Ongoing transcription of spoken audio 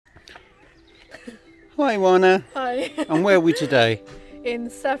Hi, Wana. Hi. And where are we today? In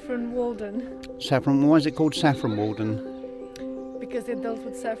Saffron Walden. Saffron. Why is it called Saffron Walden? Because it dealt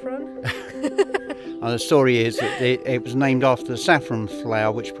with saffron. The story is that it was named after the saffron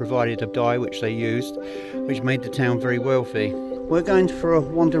flower, which provided a dye which they used, which made the town very wealthy. We're going for a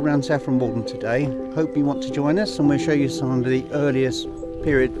wander around Saffron Walden today. Hope you want to join us, and we'll show you some of the earliest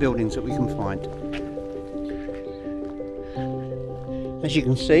period buildings that we can find. As you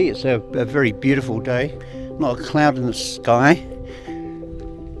can see, it's a very beautiful day. Not a cloud in the sky.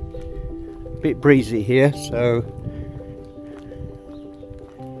 A bit breezy here, so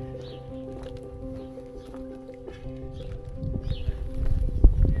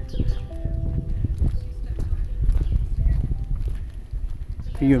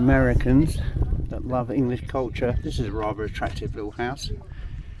for you Americans that love English culture, this is a rather attractive little house.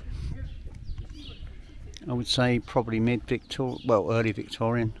 I would say probably mid-Victorian, well, early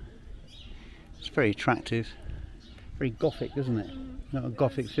Victorian. It's very attractive, very Gothic, isn't it? Got a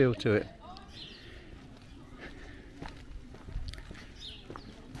Gothic feel to it.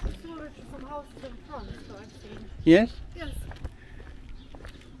 Some houses in front, so I've seen. Yes? Yes.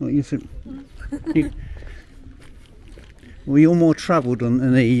 Well, well, you're more travelled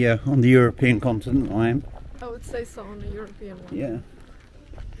on the European continent than I am. I would say so on the European one. Yeah.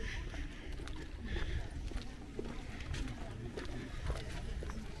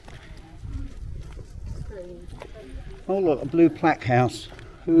 Oh look, a blue plaque house.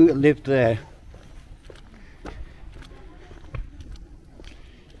 Who lived there?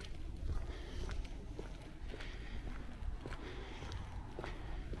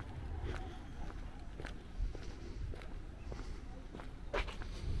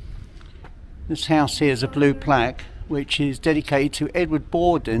 This house here is a blue plaque which is dedicated to Edward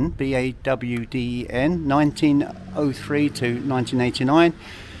Bawden, B-A-W-D-E-N, 1903 to 1989.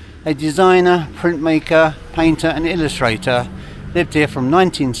 A designer, printmaker, painter and illustrator. Lived here from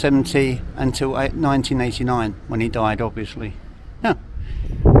 1970 until 1989 when he died, obviously. Yeah.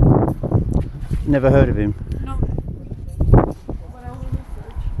 Never heard of him. No. But I will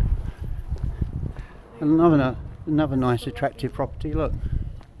research. Another nice attractive property, look.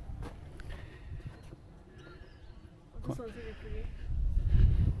 This one's really pretty.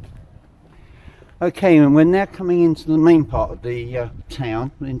 Okay, and we're now coming into the main part of the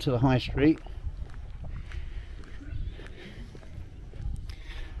town, into the high street.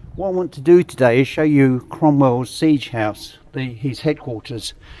 What I want to do today is show you Cromwell's siege house, his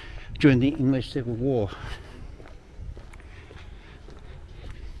headquarters during the English Civil War.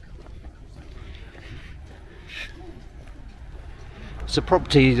 It's a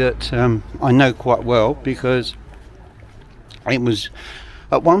property that I know quite well because it was,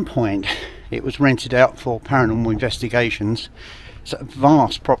 at one point, it was rented out for paranormal investigations. It's a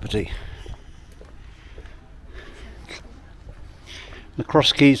vast property. The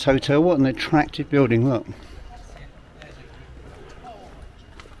Cross Keys Hotel, what an attractive building, look.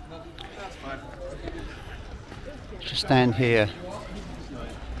 Just stand here.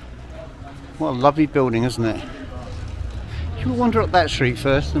 What a lovely building, isn't it? Should we wander up that street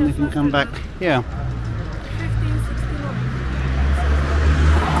first and we can come back? Yeah.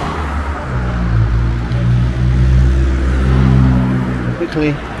 1561.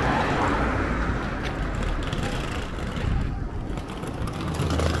 Quickly.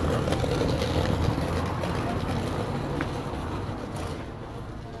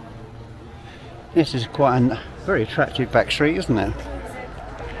 This is quite a very attractive back street, isn't it?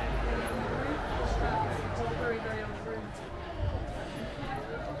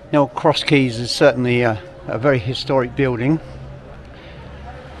 Now, Cross Keys is certainly a very historic building.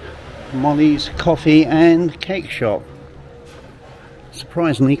 Molly's Coffee and Cake Shop.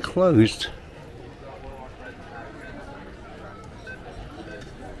 Surprisingly closed.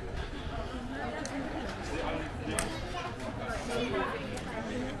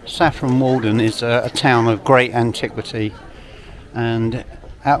 Saffron Walden is a town of great antiquity, and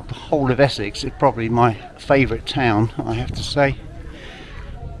out of the whole of Essex it's probably my favourite town, I have to say.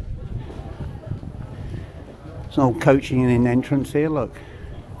 There's an old coaching in entrance here, look.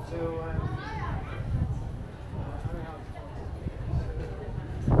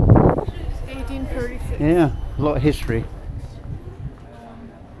 1836. Yeah, a lot of history.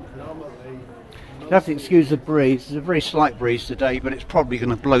 You have to excuse the breeze. There's a very slight breeze today, but it's probably going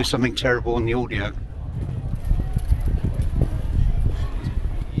to blow something terrible on the audio.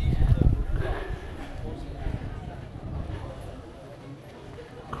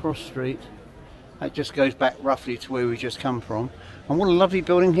 Cross Street. That just goes back roughly to where we just come from. And what a lovely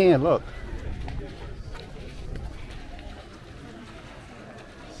building here, look.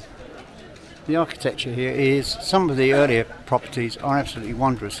 the architecture here is, some of the earlier properties are absolutely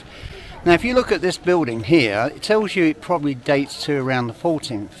wondrous. Now if you look at this building here, it tells you it probably dates to around the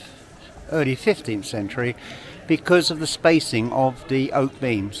 14th, early 15th century because of the spacing of the oak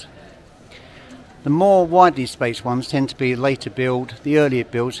beams. The more widely spaced ones tend to be later build. The earlier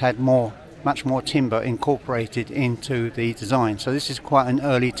builds had much more timber incorporated into the design. So this is quite an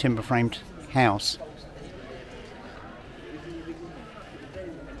early timber framed house.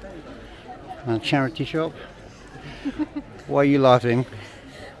 A charity shop. Why are you laughing?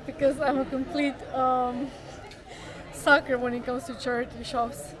 Because I'm a complete sucker when it comes to charity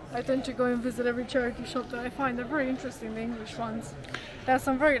shops. I tend to go and visit every charity shop that I find. They're very interesting, the English ones. They have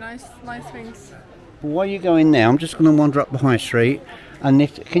some very nice things. While you go in now, I'm just going to wander up the high street. And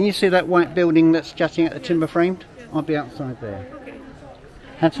can you see that white building that's jutting at the timber framed? Yes. I'll be outside there. Okay.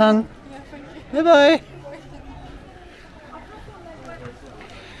 Have fun. Yeah, thank you. Bye bye.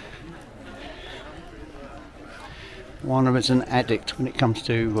 Warner is an addict when it comes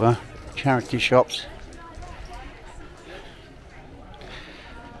to charity shops.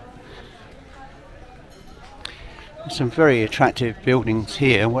 Some very attractive buildings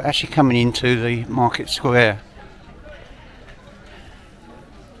here. We're actually coming into the market square.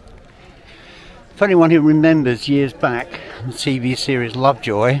 For anyone who remembers years back the TV series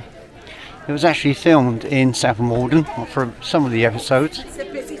Lovejoy, it was actually filmed in Saffron Walden for some of the episodes.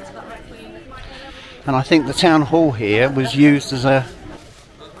 And I think the town hall here was used as an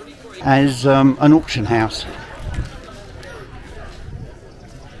auction house.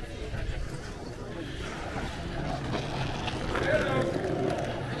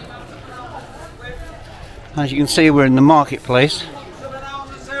 As you can see, we're in the marketplace.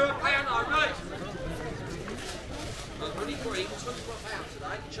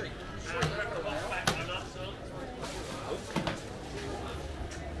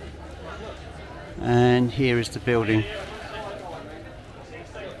 And here is the building.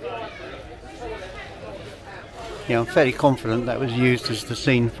 Yeah, I'm fairly confident that was used as the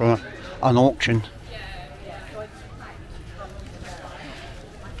scene for an auction.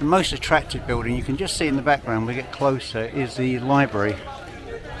 The most attractive building, you can just see in the background, we get closer, is the library.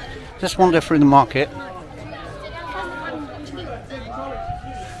 Just wander through the market.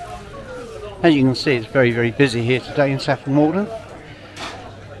 As you can see, it's very, very busy here today in Saffron Walden.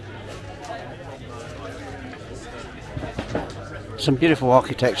 Some beautiful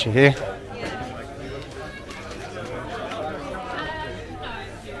architecture here.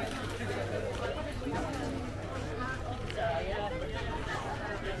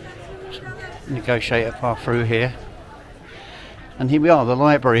 Negotiate a path through here. And here we are, the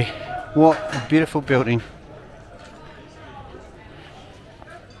library. What a beautiful building.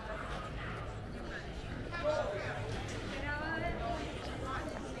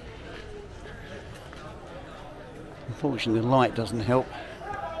 Unfortunately, the light doesn't help.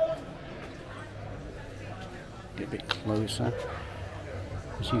 Get a bit closer.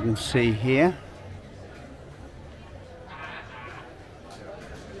 As you can see here.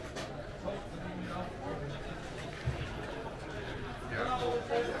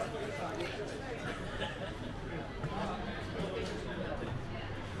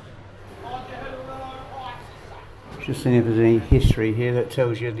 Just seeing if there's any history here that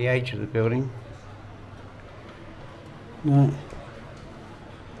tells you the age of the building. No.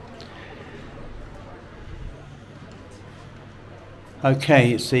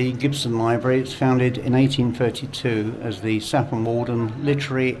 Okay, it's the Gibson Library. It's founded in 1832 as the Saffron Walden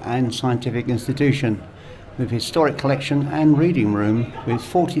Literary and Scientific Institution, with historic collection and reading room with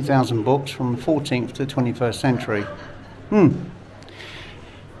 40,000 books from the 14th to the 21st century.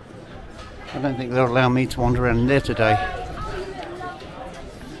 I don't think they'll allow me to wander around there today.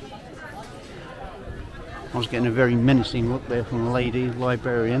 I was getting a very menacing look there from the lady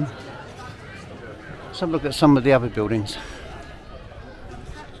librarian. Let's have a look at some of the other buildings.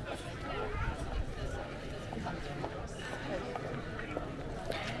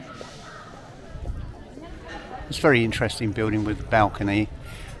 It's a very interesting building with a balcony.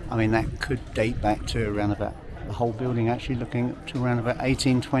 I mean, that could date back to around about, the whole building actually looking to around about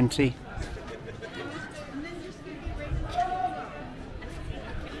 1820.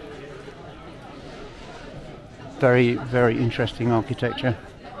 Very, very interesting architecture.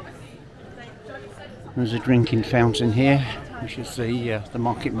 There's a drinking fountain here, which is the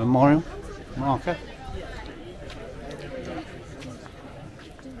Market Memorial marker.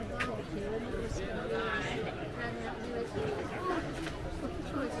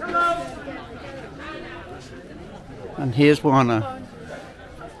 And here's Warner.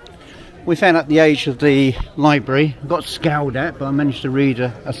 We found out the age of the library. I got scowled at, but I managed to read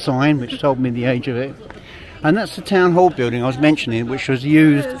a sign which told me the age of it. And that's the town hall building I was mentioning, which was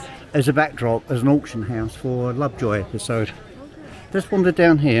used as a backdrop as an auction house for a Lovejoy episode. Let's wander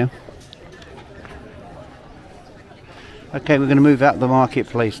down here. Okay, we're going to move out of the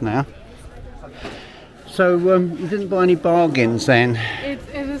marketplace now. So you didn't buy any bargains then? It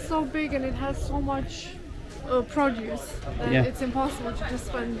is so big and it has so much produce that it's impossible to just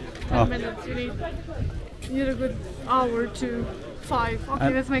spend 10 minutes. You need a good hour to 5.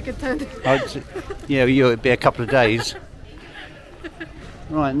 Okay, let's make it 10. Yeah, it'd be a couple of days.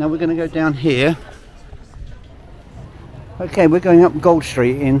 Right, now we're going to go down here. Okay, we're going up Gold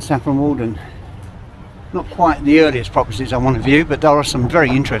Street in Saffron Walden. Not quite the earliest properties I want to view, but there are some very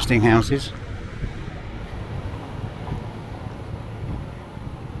interesting houses.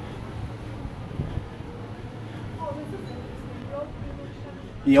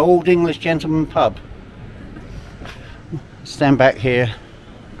 The Old English Gentleman Pub. Stand back here.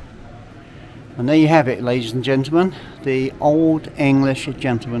 And there you have it, ladies and gentlemen. The Old English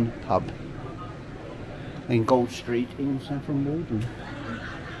Gentleman Pub. In Gold Street in Saffron Walden.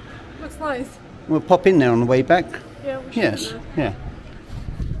 Looks nice. We'll pop in there on the way back. Yeah, we should. Yes, yeah.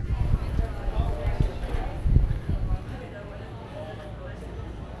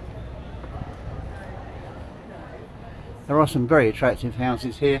 There are some very attractive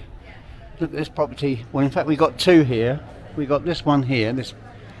houses here. Look at this property. Well, in fact, we got two here. We got this one here. This,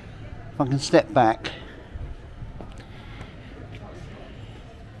 if I can step back.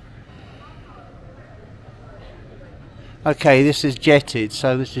 Okay, this is jetted,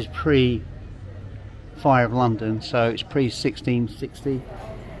 so this is pre-Fire of London, so it's pre-1660.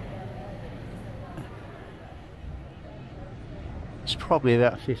 It's probably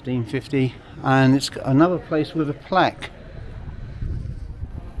about 1550, and it's got another place with a plaque.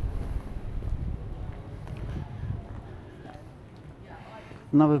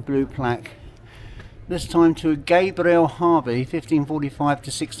 Another blue plaque. This time to Gabriel Harvey, 1545 to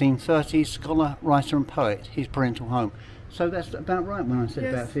 1630, scholar, writer and poet, his parental home. So that's about right when I said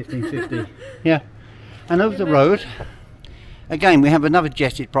about 1550. Yeah. And over the road, again we have another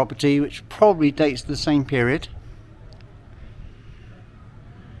jetted property which probably dates to the same period.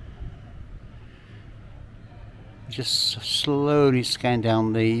 Just slowly scan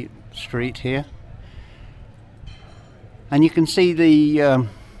down the street here. And you can see the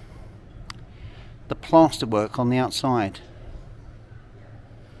plasterwork on the outside.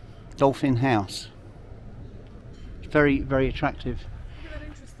 Dolphin House. It's very, very attractive. Look at that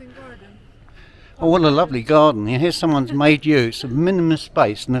interesting garden. Oh, what a lovely garden. Here's someone's made use of minimum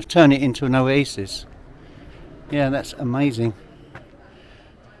space and they've turned it into an oasis. Yeah, that's amazing.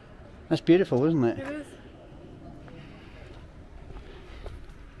 That's beautiful, isn't it? It is.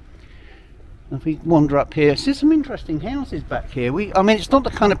 If we wander up here, see some interesting houses back here. I mean, it's not the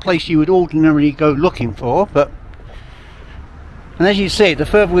kind of place you would ordinarily go looking for, and as you see, the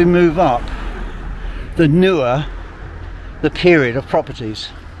further we move up, the newer the period of properties.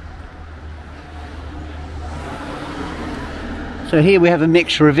 So here we have a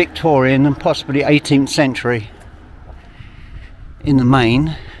mixture of Victorian and possibly 18th century in the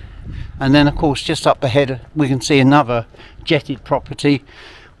main, and then of course just up ahead we can see another jetted property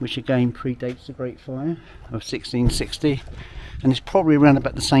which again predates the Great Fire of 1660, and it's probably around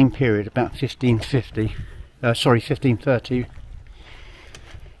about the same period, about 1550. Sorry, 1530.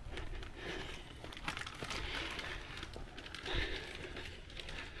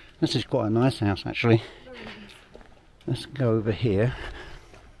 This is quite a nice house actually. Let's go over here.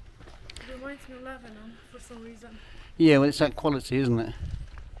 It reminds me of Lebanon for some reason. Yeah, well, it's that quality, isn't it?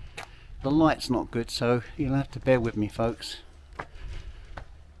 The light's not good, so you'll have to bear with me, folks.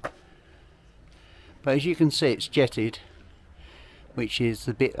 But as you can see, it's jetted, which is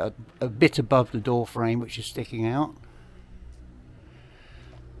a bit above the door frame, which is sticking out.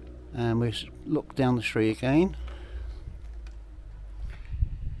 And we look down the street again.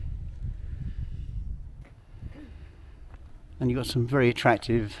 And you've got some very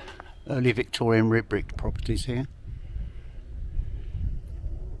attractive early Victorian red brick properties here.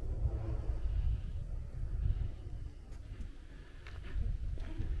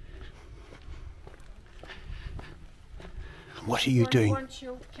 What are you doing? Want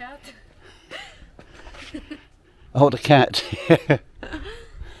your cat? Oh, the cat.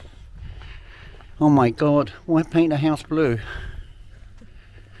 Oh my God, why paint a house blue?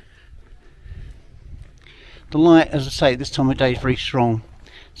 The light, as I say, this time of day is very strong,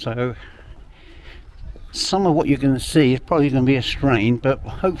 so some of what you're going to see is probably going to be a strain, but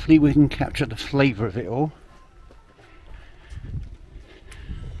hopefully we can capture the flavour of it all.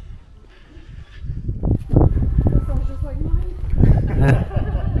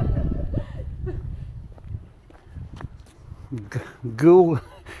 Ghoul.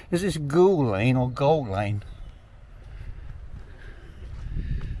 Is this Ghoul Lane or Gold Lane?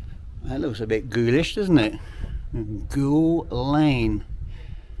 That looks a bit ghoulish, doesn't it? Ghoul Lane.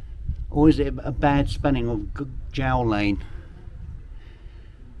 Or is it a bad spelling of Jowl Lane?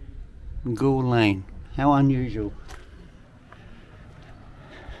 Ghoul Lane. How unusual.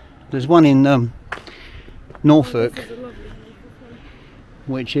 There's one in Norfolk,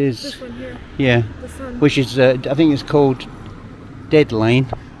 which is, this one here. Yeah, which is I think it's called Dead Lane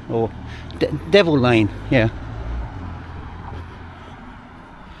or Devil Lane. Yeah.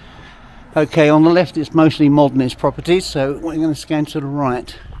 Okay, on the left it's mostly modernist properties, so we're going to scan to the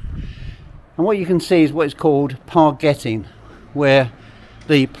right. And what you can see is what is called pargetting, where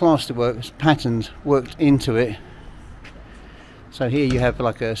the plasterwork patterns worked into it. So here you have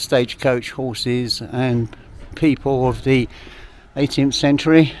like a stagecoach, horses and people of the 18th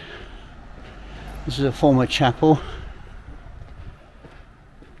century. This is a former chapel.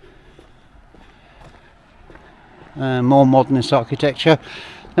 More modernist architecture.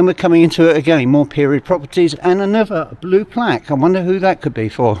 Then we're coming into it again, more period properties and another blue plaque. I wonder who that could be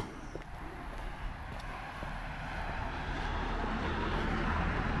for.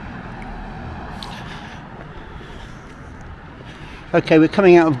 Okay, we're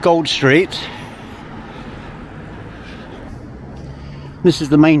coming out of Gold Street. This is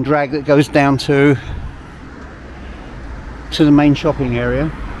the main drag that goes down to the main shopping area,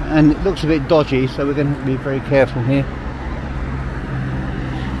 and it looks a bit dodgy, so we're going to have to be very careful here.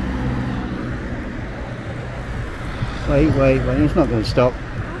 Wait, he's not going to stop.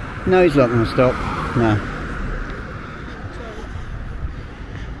 No, he's not going to stop. No.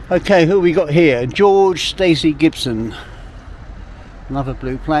 Okay, who we got here? George Stacey Gibson. Another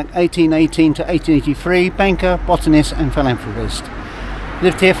blue plaque, 1818 to 1883, banker, botanist and philanthropist.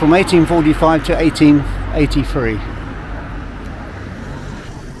 Lived here from 1845 to 1883.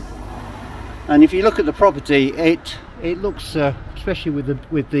 And if you look at the property, it looks, especially with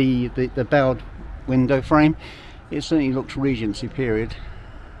the bowed window frame, it certainly looks Regency period.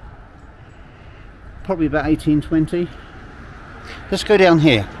 Probably about 1820. Let's go down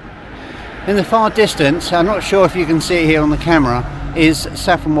here. In the far distance, I'm not sure if you can see it here on the camera, is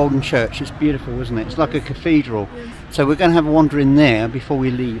Saffron Walden Church. It's beautiful, isn't it? It's like a cathedral. So we're going to have a wander in there before we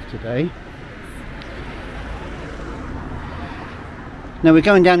leave today. Now we're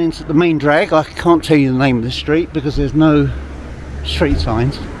going down into the main drag. I can't tell you the name of the street because there's no street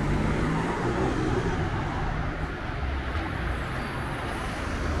signs.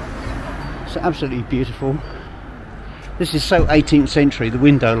 It's absolutely beautiful. This is so 18th century, the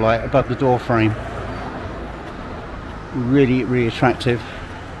window light above the door frame. Really, really attractive.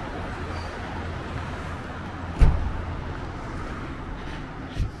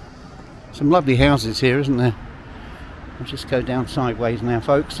 Some lovely houses here, isn't there? I'll just go down sideways now,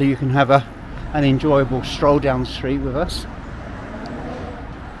 folks, so you can have an enjoyable stroll down the street with us.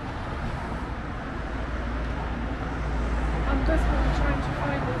 I'm desperately trying to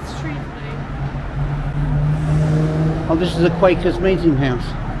find the street name. Oh, this is a Quakers meeting house.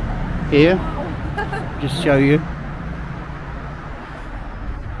 Here, just show you.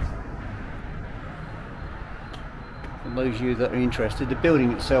 For those of you that are interested, the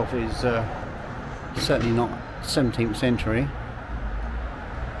building itself is certainly not 17th century.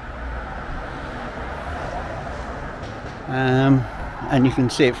 And you can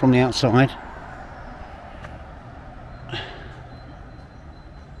see it from the outside.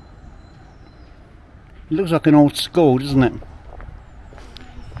 It looks like an old school, doesn't it?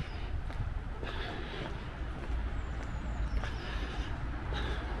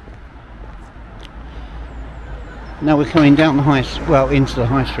 Now we're coming down the into the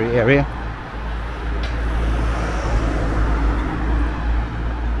High Street area.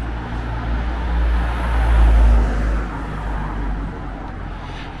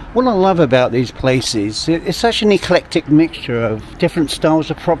 What I love about these places, it's such an eclectic mixture of different styles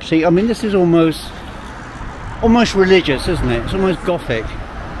of property. I mean, this is almost religious, isn't it? It's almost Gothic,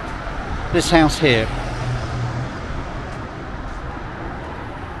 this house here.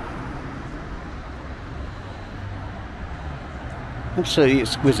 Absolutely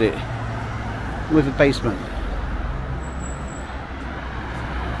exquisite, with a basement.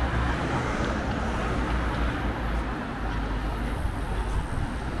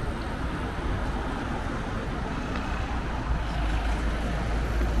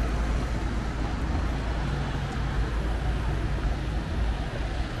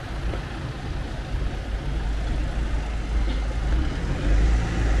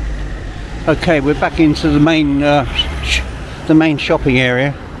 Okay, we're back into the main shopping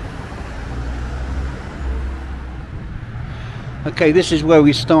area. Okay, this is where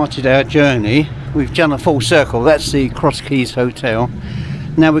we started our journey. We've done a full circle. That's the Cross Keys Hotel.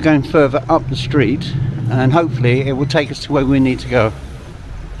 Now we're going further up the street, and hopefully it will take us to where we need to go.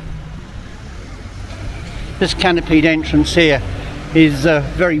 This canopied entrance here is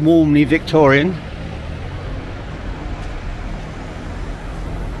very warmly Victorian.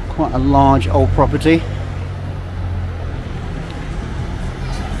 Quite a large old property.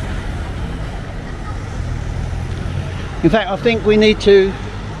 In fact, I think we need to,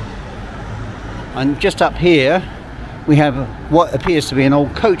 and just up here we have what appears to be an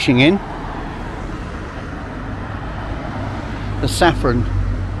old coaching inn, the Saffron.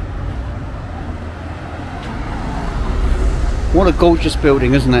 What a gorgeous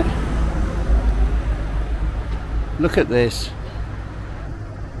building, isn't it? Look at this.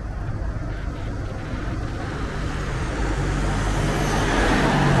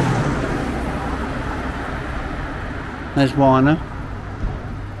 There's Warner.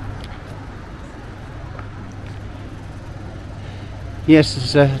 Yes,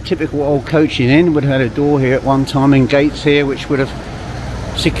 it's a typical old coaching inn. Would have had a door here at one time and gates here which would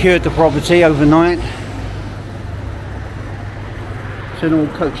have secured the property overnight. It's an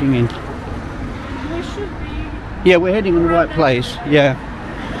old coaching inn. We should be... Yeah, we're heading in the right place, yeah.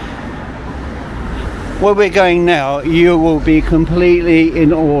 Where we're going now, you will be completely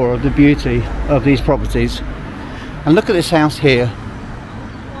in awe of the beauty of these properties. And look at this house here.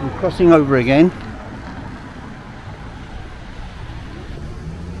 I'm crossing over again.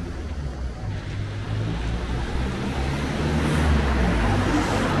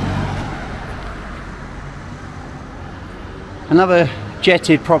 Another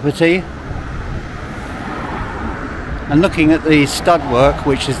jetted property. And looking at the stud work,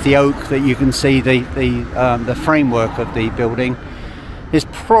 which is the oak that you can see the framework of the building, this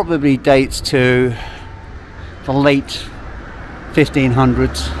probably dates to the late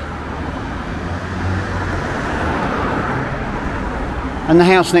 1500s. And the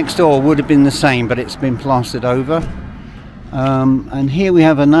house next door would have been the same, but it's been plastered over. And here we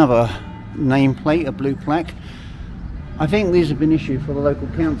have another nameplate, a blue plaque. I think these have been issued for the local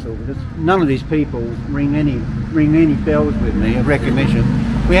council because none of these people ring any bells with me of recognition.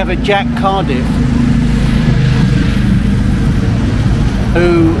 We have a Jack Cardiff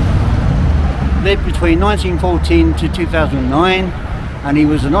who lived between 1914 to 2009, and he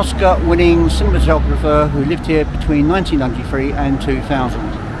was an Oscar-winning cinematographer who lived here between 1993 and 2000.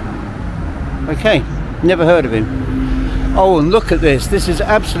 Okay, never heard of him. Oh, and look at this. This is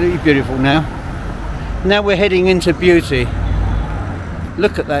absolutely beautiful now. Now we're heading into beauty.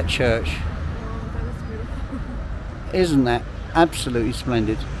 Look at that church. Oh, that is beautiful. Isn't that absolutely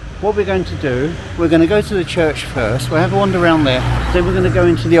splendid? What we're going to do, we're going to go to the church first. We'll have a wander around there. Then we're going to go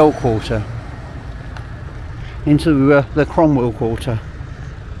into the old quarter. Into the Cromwell quarter.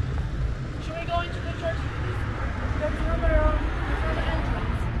 Should we go into the church? There's another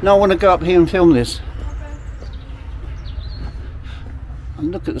entrance. No, I want to go up here and film this. Okay.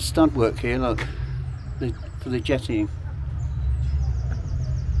 And look at the stud work here, look. For the jettying.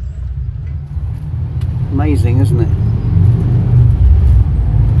 Amazing, isn't it?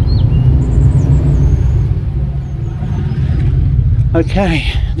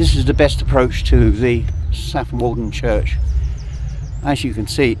 Okay, this is the best approach to the Saffron Walden church. As you can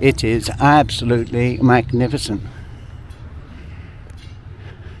see, it is absolutely magnificent.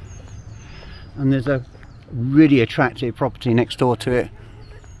 And there's a really attractive property next door to it.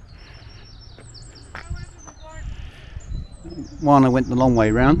 One I went the long way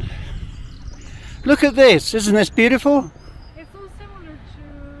round. Look at this, isn't this beautiful? It's so similar to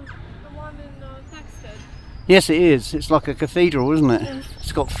the one in Texas. Yes, it is. It's like a cathedral, isn't it? Yes.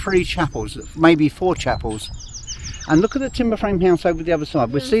 It's got 3 chapels, maybe 4 chapels. And look at the timber frame house over the other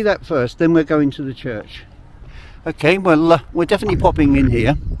side. We'll see that first, then we're going to the church. Okay, well, we're definitely popping in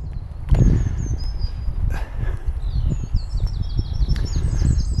here.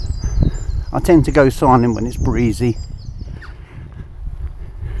 I tend to go silent when it's breezy.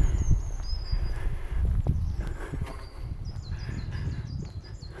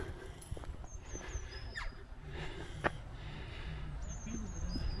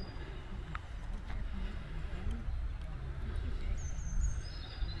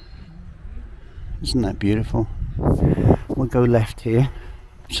 Isn't that beautiful? We'll go left here.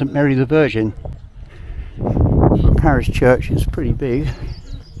 St Mary the Virgin. Parish church is pretty big.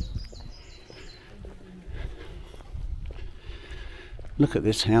 Look at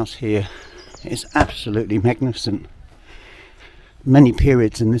this house here. It's absolutely magnificent. Many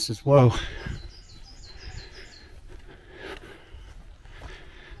periods in this as well.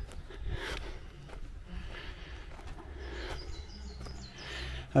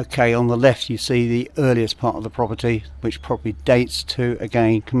 Okay, on the left you see the earliest part of the property, which probably dates to,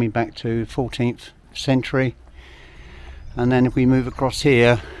 again, coming back to 14th century. And then if we move across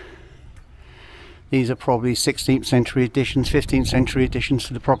here, these are probably 16th century additions, 15th century additions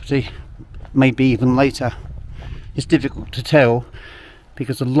to the property, maybe even later. It's difficult to tell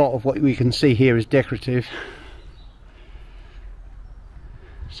because a lot of what we can see here is decorative.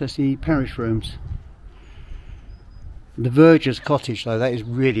 So it's the parish rooms. The verger's cottage though, that is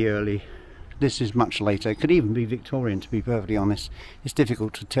really early. This is much later. It could even be Victorian, to be perfectly honest. It's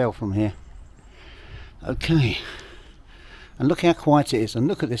difficult to tell from here. Okay, and look how quiet it is, and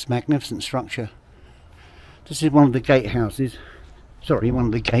look at this magnificent structure. This is one of the gatehouses. Sorry, one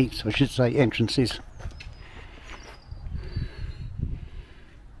of the gates, I should say, entrances.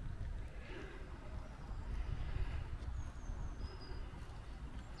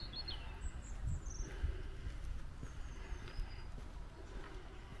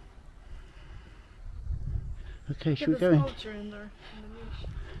 Okay, should we go in?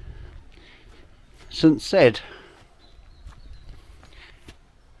 St. Said.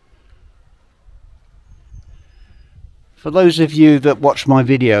 For those of you that watched my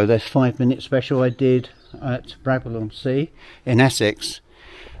video, this 5-minute special I did at Bradwell-on-Sea in Essex,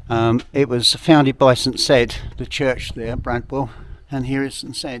 it was founded by St. Said, the church there, Bradwell, and here is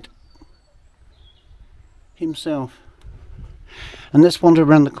St. Said himself. And let's wander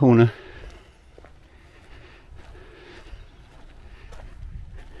around the corner.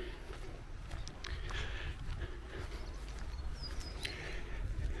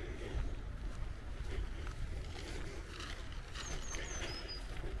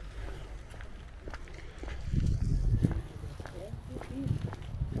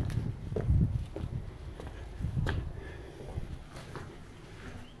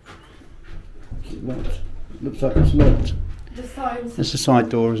 Locked. Looks like it's locked. The sides. It's a side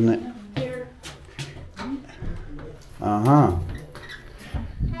door, isn't it? Here. Aha.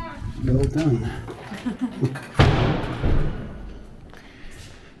 Well done.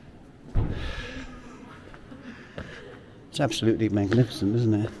 It's absolutely magnificent,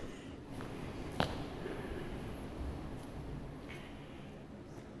 isn't it?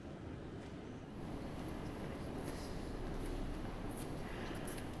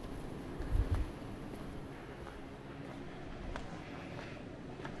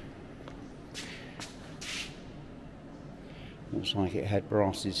 Looks like it had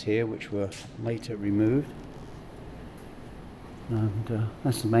brasses here which were later removed, and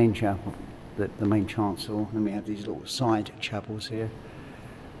that's the main chapel, the main chancel, and we have these little side chapels here.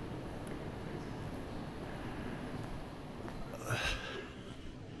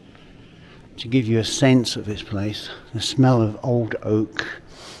 To give you a sense of this place, the smell of old oak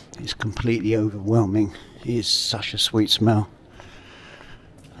is completely overwhelming. It is such a sweet smell.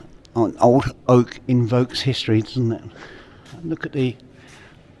 Old oak invokes history, doesn't it? Look at the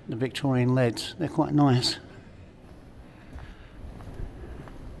Victorian leads, they're quite nice.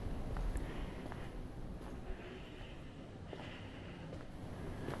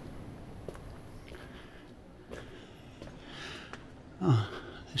 Oh,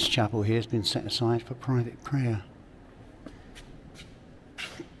 this chapel here has been set aside for private prayer.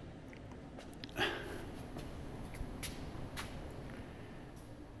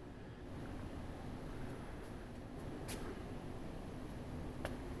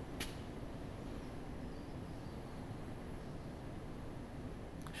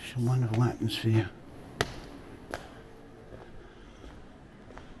 It's a wonderful atmosphere.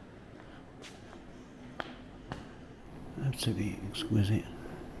 Absolutely exquisite.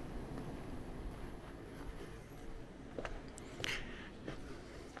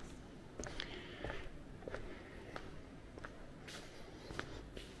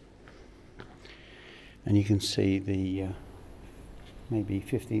 And you can see the maybe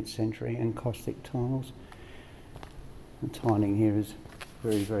 15th century encaustic tiles. The tiling here is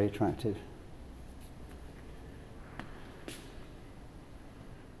very, very attractive.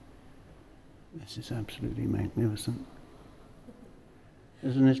 This is absolutely magnificent.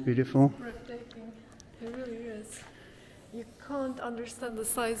 Isn't this beautiful? Breathtaking. It really is. You can't understand the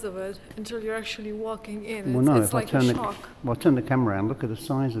size of it until you're actually walking in. Well, no, it's if like I turn a shock. Well, turn the camera around, look at the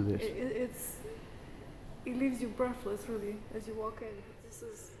size of this. It leaves you breathless, really, as you walk in. This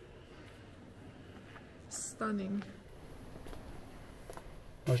is stunning.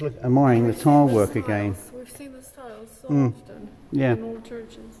 I was admiring the tile work again. We've seen the styles so often in old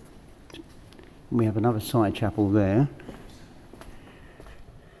churches. We have another side chapel there.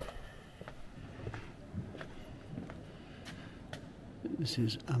 This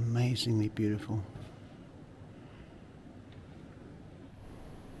is amazingly beautiful.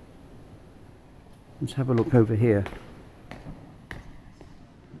 Let's have a look over here.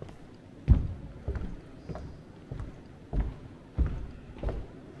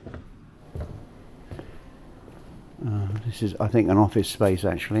 This is, I think, an office space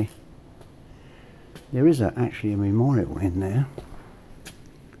actually. There is actually a memorial in there.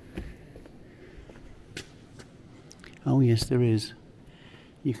 Oh yes, there is.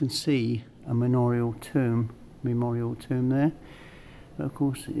 You can see a memorial tomb there. But of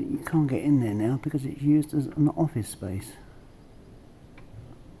course you can't get in there now because it's used as an office space.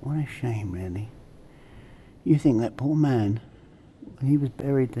 What a shame, really. You think that poor man, when he was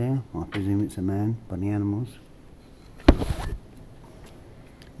buried there, I presume it's a man by the animals.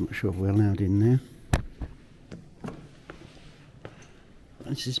 I'm not sure if we're allowed in there.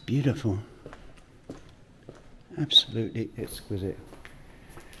 This is beautiful. Absolutely exquisite.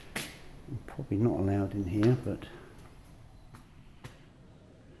 I'm probably not allowed in here, but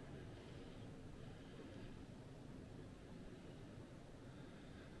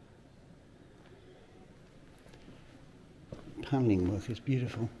panelling work is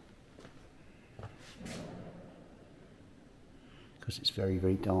beautiful because it's very,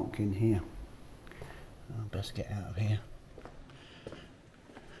 very dark in here. I'll best get out of here.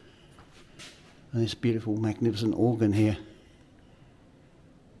 And this beautiful, magnificent organ here.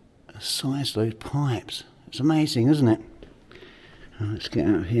 The size of those pipes. It's amazing, isn't it? Let's get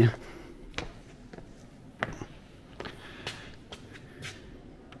out of here.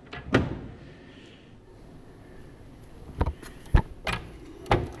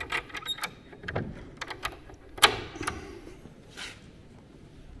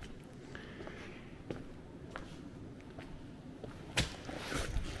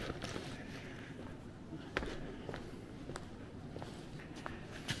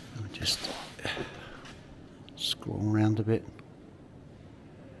 Just scroll around a bit.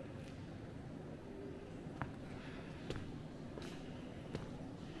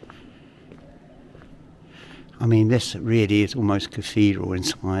 I mean, this really is almost cathedral in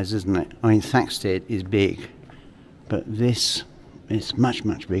size, isn't it? I mean, Thaxted is big, but this is much,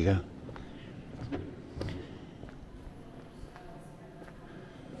 much bigger.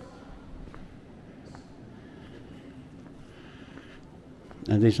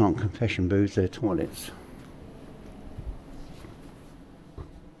 And these aren't confession booths, they're toilets.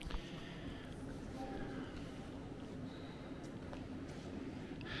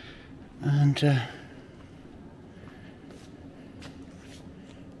 And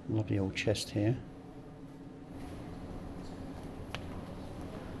lovely old chest here.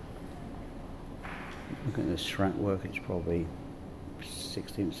 Look at this strap work, it's probably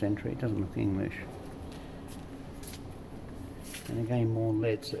 16th century, it doesn't look English. And again, more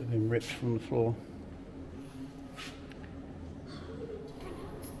leads that have been ripped from the floor.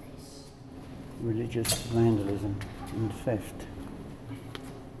 Religious vandalism and theft.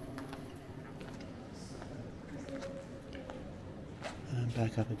 And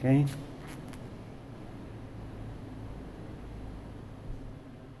back up again.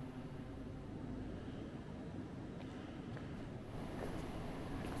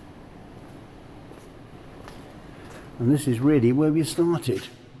 And this is really where we started.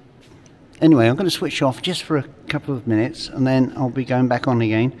 Anyway, I'm going to switch off just for a couple of minutes and then I'll be going back on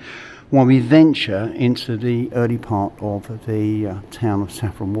again while we venture into the early part of the town of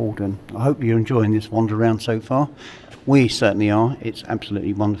Saffron Walden. I hope you're enjoying this wander around so far. We certainly are. It's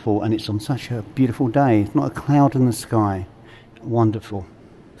absolutely wonderful and it's on such a beautiful day. It's not a cloud in the sky. Wonderful.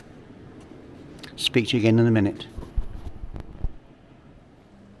 Speak to you again in a minute.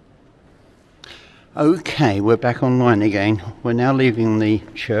 Okay, we're back online again. We're now leaving the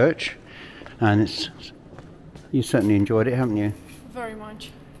church and you certainly enjoyed it, haven't you? Very much.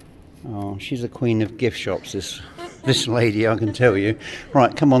 Oh, she's the queen of gift shops, this lady, I can tell you.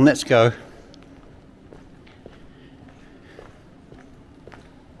 Right, come on, let's go.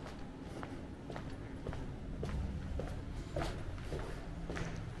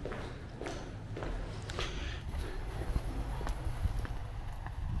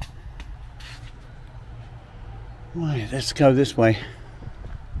 Right, let's go this way.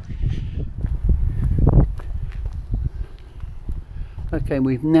 Okay,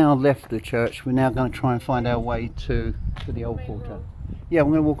 we've now left the church. We're now going to try and find our way to the old quarter. Yeah,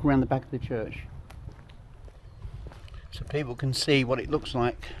 we're going to walk around the back of the church so people can see what it looks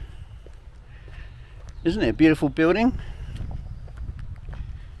like. Isn't it a beautiful building?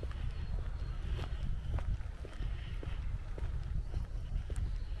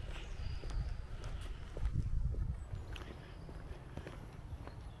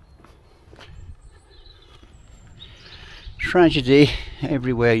 tragedy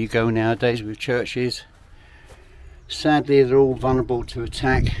everywhere you go nowadays with churches. Sadly, they're all vulnerable to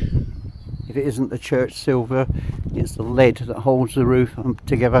attack. If it isn't the church silver, it's the lead that holds the roof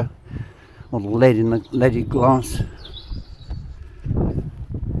together, or the lead in the leaded glass.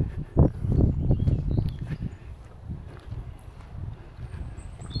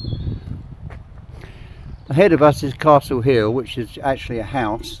 Ahead of us is Castle Hill, which is actually a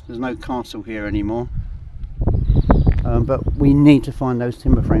house. There's no castle here anymore. But we need to find those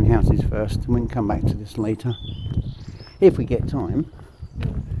timber frame houses first, and we can come back to this later. If we get time.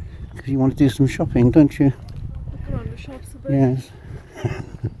 Because you want to do some shopping, don't you? Look around the shops a bit. Yes.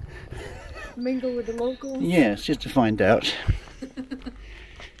 Mingle with the locals. Yes, just to find out. The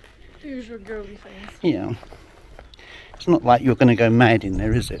usual girly things. Yeah. It's not like you're going to go mad in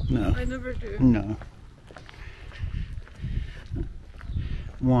there, is it? No. I never do. No.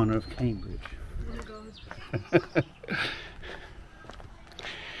 Warner of Cambridge. Oh my god.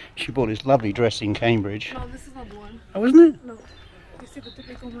 She bought this lovely dress in Cambridge. No, this is not the one. Oh, isn't it? No. You see the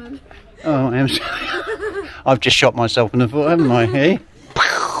typical man? Oh, I am sorry. I've just shot myself in the foot, haven't I? Hey?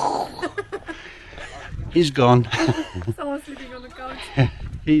 He's gone. Someone's sleeping on the couch.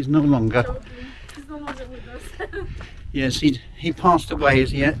 He's no longer. He's no longer with us. Yes, he passed away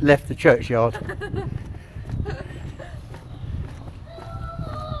as he left the churchyard.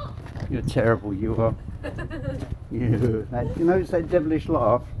 You're terrible, you are. You know, it's that devilish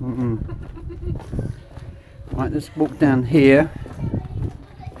laugh. Right, let's walk down here.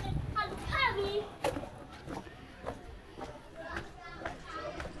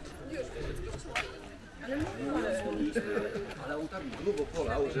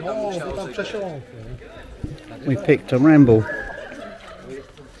 We picked a ramble.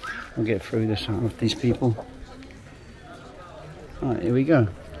 We'll get through this with these people. Right, here we go.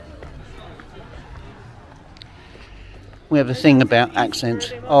 We have a thing about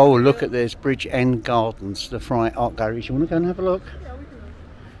accents. Oh, look at this, Bridge End Gardens, the Fry Art Gallery. You want to go and have a look? Yeah, we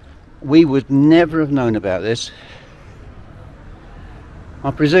can. We would never have known about this.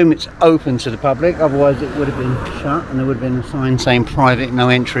 I presume it's open to the public, otherwise it would have been shut and there would have been a sign saying private, no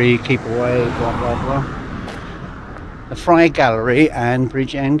entry, keep away, blah blah blah. The Fry Gallery and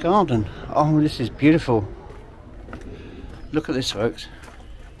Bridge End Garden. Oh, this is beautiful. Look at this, folks.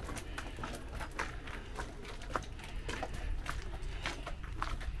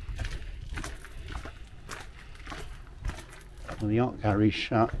 Well, the art gallery's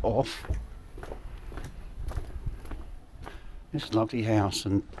shut off. This lovely house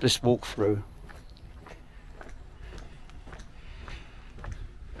and this walk through.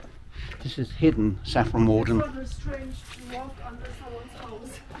 This is hidden Saffron Walden. It's rather strange to walk under someone's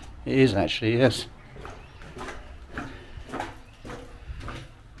house. It is actually, yes.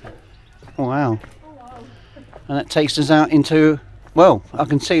 Oh wow. Oh wow. And that takes us out into, well, I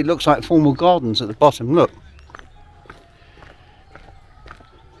can see it looks like formal gardens at the bottom, look.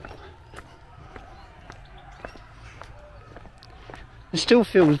 It still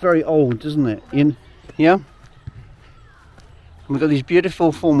feels very old, doesn't it? Yeah? And we've got these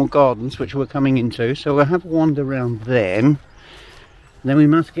beautiful formal gardens which we're coming into, so we'll have a wander around them. Then we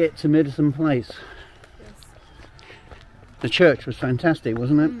must get to Medicine Place. Yes. The church was fantastic,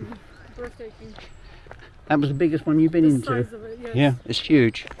 wasn't it? Breathtaking. That was the biggest one you've been The into. size of it, yes. Yeah, it's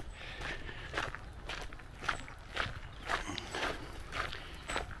huge.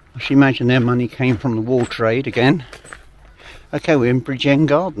 I should imagine their money came from the wool trade again. Okay, we're in Bridge End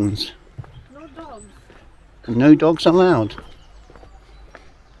Gardens. No dogs. No dogs allowed.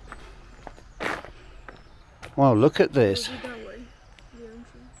 Wow, look at this. It'll be that way, the entrance.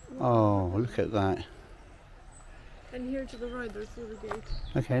 Oh, look at that. And here to the right, there's through the gate.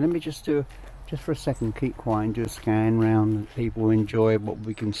 Okay, let me just do, just for a second, keep quiet and do a scan round and people enjoy what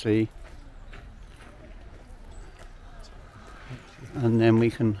we can see. And then we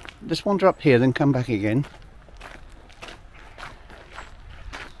can just wander up here, then come back again.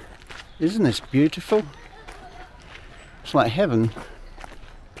 Isn't this beautiful? It's like heaven.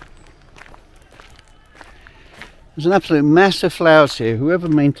 There's an absolute mass of flowers here. Whoever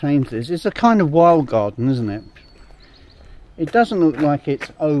maintains this, it's a kind of wild garden, isn't it? It doesn't look like it's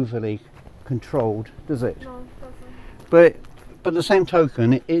overly controlled, does it? No, it doesn't. But at the same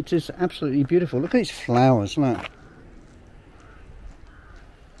token, it is absolutely beautiful. Look at these flowers, look.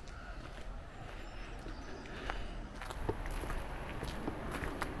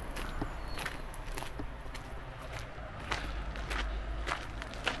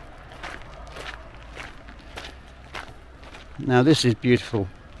 Now this is beautiful.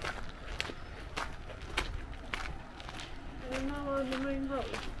 And now on the main road.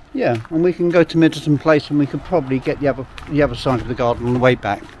 Yeah, and we can go to Middleton Place and we could probably get the other side of the garden on the way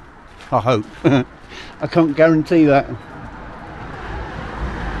back. I hope. I can't guarantee that.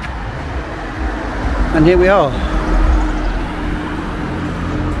 And here we are.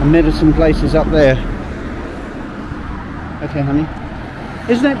 And Middleton Place is up there. Okay, honey.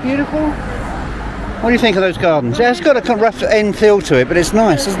 Isn't that beautiful? What do you think of those gardens? Yeah, it's got a kind of rough end feel to it, but it's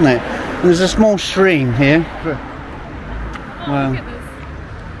nice, isn't it? And there's a small stream here. Wow.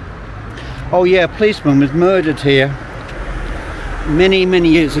 Oh yeah, a policeman was murdered here many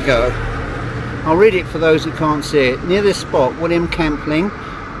years ago. I'll read it for those who can't see it. Near this spot, William Campling,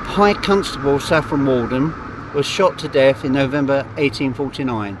 High Constable Saffron Walden, was shot to death in November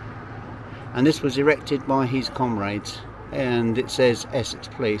 1849. And this was erected by his comrades. And it says Essex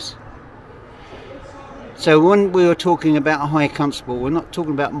Police. So when we were talking about a High Constable, we're not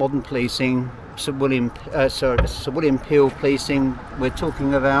talking about modern policing, Sir William Peel policing. We're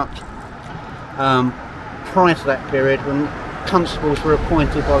talking about prior to that period when constables were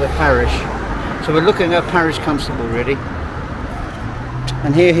appointed by the parish. So we're looking at a parish constable really.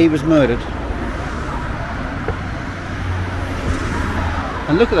 And here he was murdered.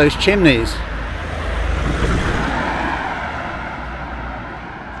 And look at those chimneys.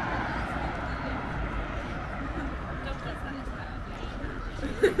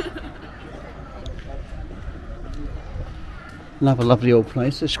 Another lovely old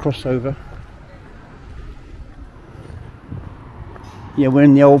place. Let's cross over. Yeah, we're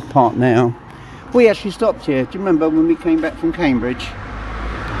in the old part now. We actually stopped here. Do you remember when we came back from Cambridge?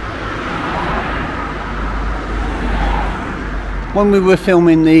 When we were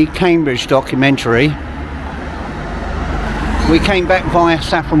filming the Cambridge documentary, we came back via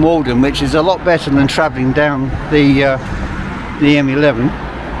Saffron Walden, which is a lot better than travelling down the M11.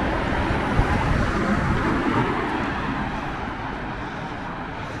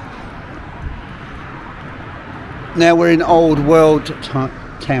 Now we're in Old World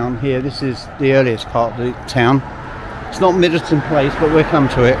Town here. This is the earliest part of the town. It's not Middleton Place, but we'll come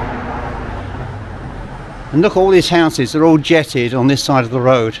to it. And look, all these houses, they're all jetted on this side of the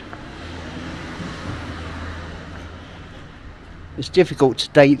road. It's difficult to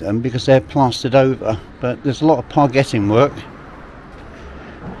date them because they're plastered over, but there's a lot of pargetting work.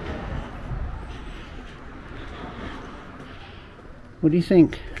 What do you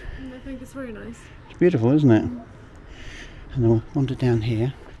think? I think it's very nice. It's beautiful, isn't it? And then we'll wander down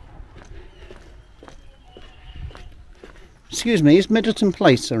here. Excuse me, is Middleton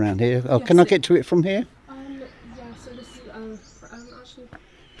Place around here? Oh, yes, can I get to it from here? Yeah, so this is actually,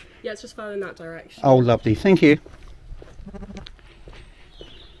 yeah, it's just further in that direction. Oh, lovely, thank you.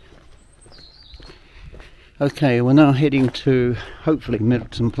 Okay, we're now heading to hopefully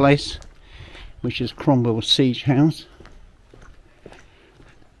Middleton Place, which is Cromwell's siege house.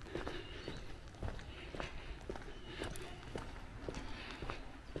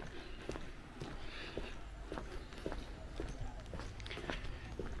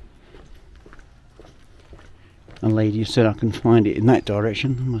 A lady said I can find it in that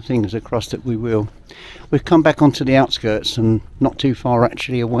direction. My fingers are crossed that we will. We've come back onto the outskirts and not too far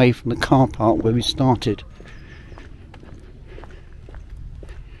actually away from the car park where we started.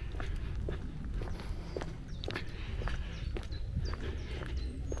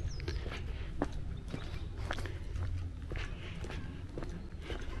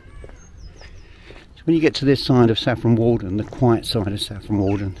 So when you get to this side of Saffron Walden, the quiet side of Saffron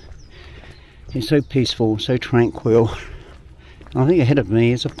Walden, it's so peaceful, so tranquil. I think ahead of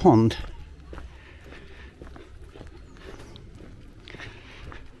me is a pond.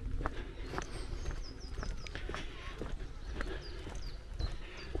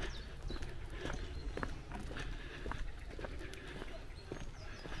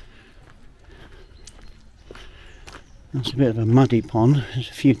 That's a bit of a muddy pond. There's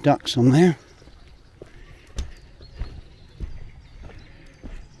a few ducks on there.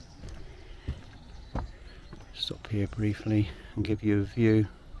 Stop here briefly and give you a view.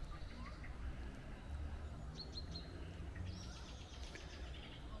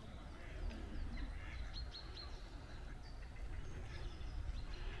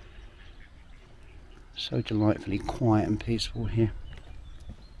 So delightfully quiet and peaceful here.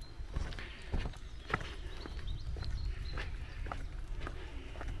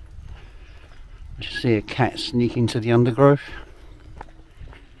 I just see a cat sneaking to the undergrowth.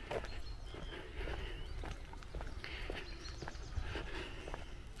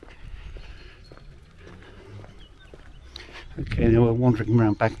 Okay, now we're wandering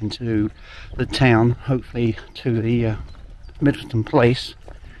around back into the town, hopefully to the Middleton Place.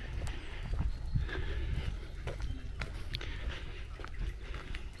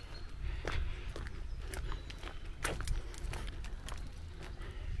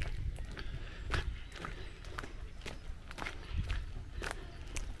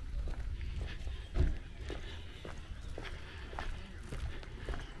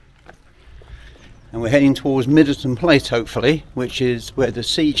 and we're heading towards Middleton Place, hopefully, which is where the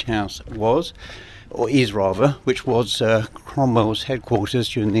siege house was, or is rather, which was Cromwell's headquarters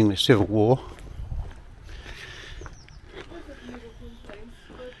during the English Civil War.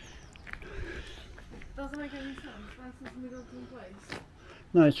 Doesn't make any sense. That's Middleton Place.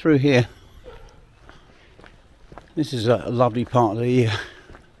 No, it's through here. This is a lovely part of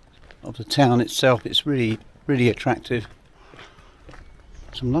the town itself. It's really attractive.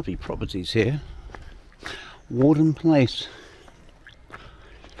 Some lovely properties here. Walden Place.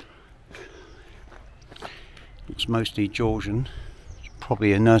 Looks mostly Georgian. It's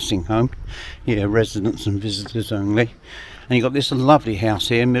probably a nursing home. Yeah, residents and visitors only. And you've got this lovely house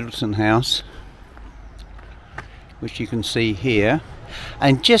here, Middleton House, which you can see here.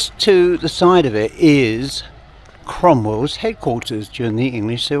 And just to the side of it is Cromwell's headquarters during the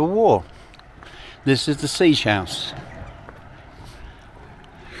English Civil War. This is the siege house.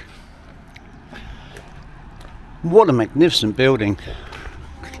 What a magnificent building.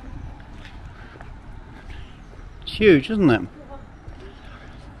 It's huge, isn't it?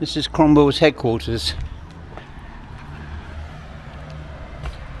 This is Cromwell's headquarters.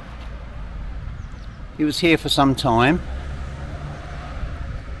 He was here for some time.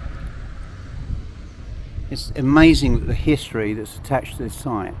 It's amazing the history that's attached to this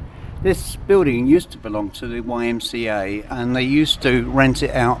site. This building used to belong to the YMCA, and they used to rent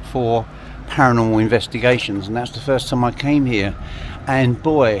it out for paranormal investigations, and that's the first time I came here, and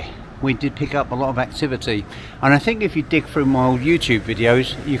boy, we did pick up a lot of activity. And I think if you dig through my old YouTube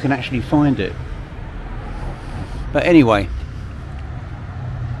videos you can actually find it. But anyway,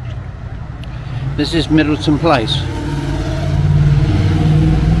 this is Middleton Place.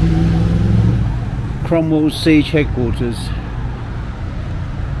 Cromwell's siege headquarters.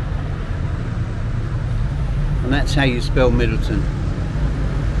 And that's how you spell Middleton.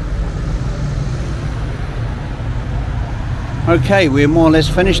 Okay, we're more or less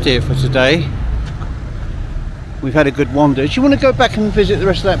finished here for today. We've had a good wander. Do you want to go back and visit the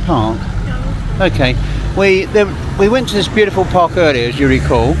rest of that park? Yeah. Okay. We went to this beautiful park earlier, as you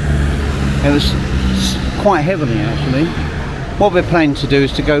recall. It was quite heavily actually. What we're planning to do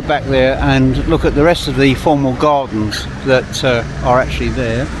is to go back there and look at the rest of the formal gardens that are actually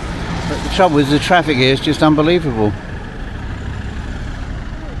there. But the trouble is the traffic here is just unbelievable.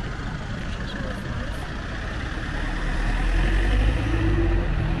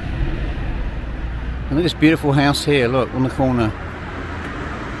 And look at this beautiful house here, look, on the corner.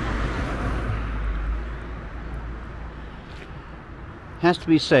 Has to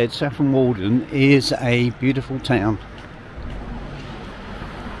be said, Saffron Walden is a beautiful town.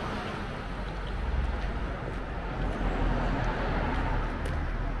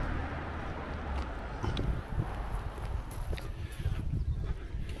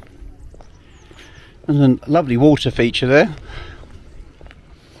 There's a lovely water feature there.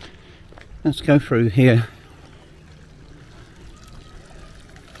 Let's go through here.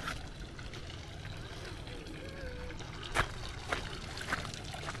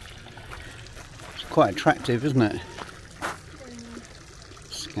 It's quite attractive, isn't it?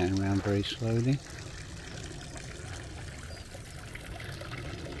 Scan around very slowly.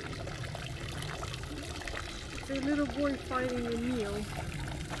 There's a little boy fighting a meal.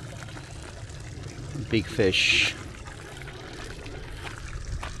 Big fish.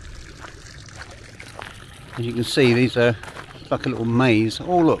 As you can see, these are like a little maze.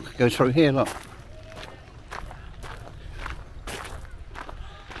 Oh look, it goes through here, look.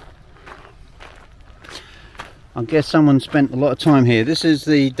 I guess someone spent a lot of time here. This is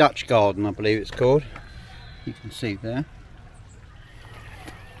the Dutch garden, I believe it's called. You can see there.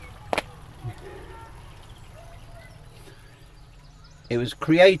 It was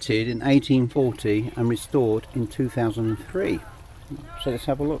created in 1840 and restored in 2003. So let's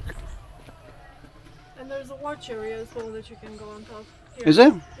have a look. And there's a watch area as well that you can go on top. Here. Is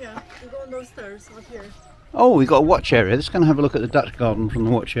there? Yeah, you go on those stairs up here. Oh, we've got a watch area. Let's go and have a look at the Dutch garden from the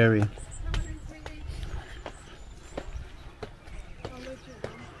watch area. I'll let you go.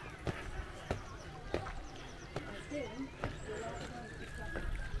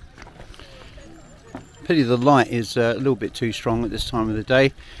 Pity the light is a little bit too strong at this time of the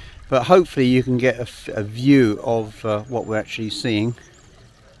day, but hopefully you can get a view of what we're actually seeing.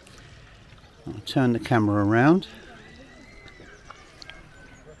 I'll turn the camera around.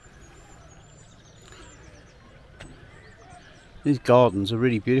 These gardens are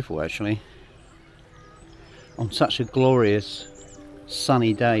really beautiful actually. On such a glorious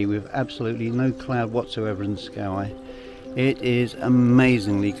sunny day with absolutely no cloud whatsoever in the sky. It is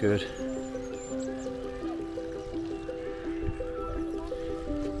amazingly good.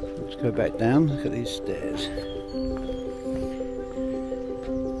 Let's go back down, look at these stairs.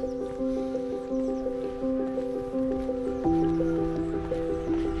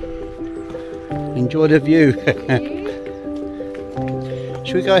 Enjoy the view.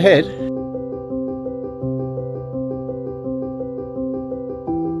 Should we go ahead?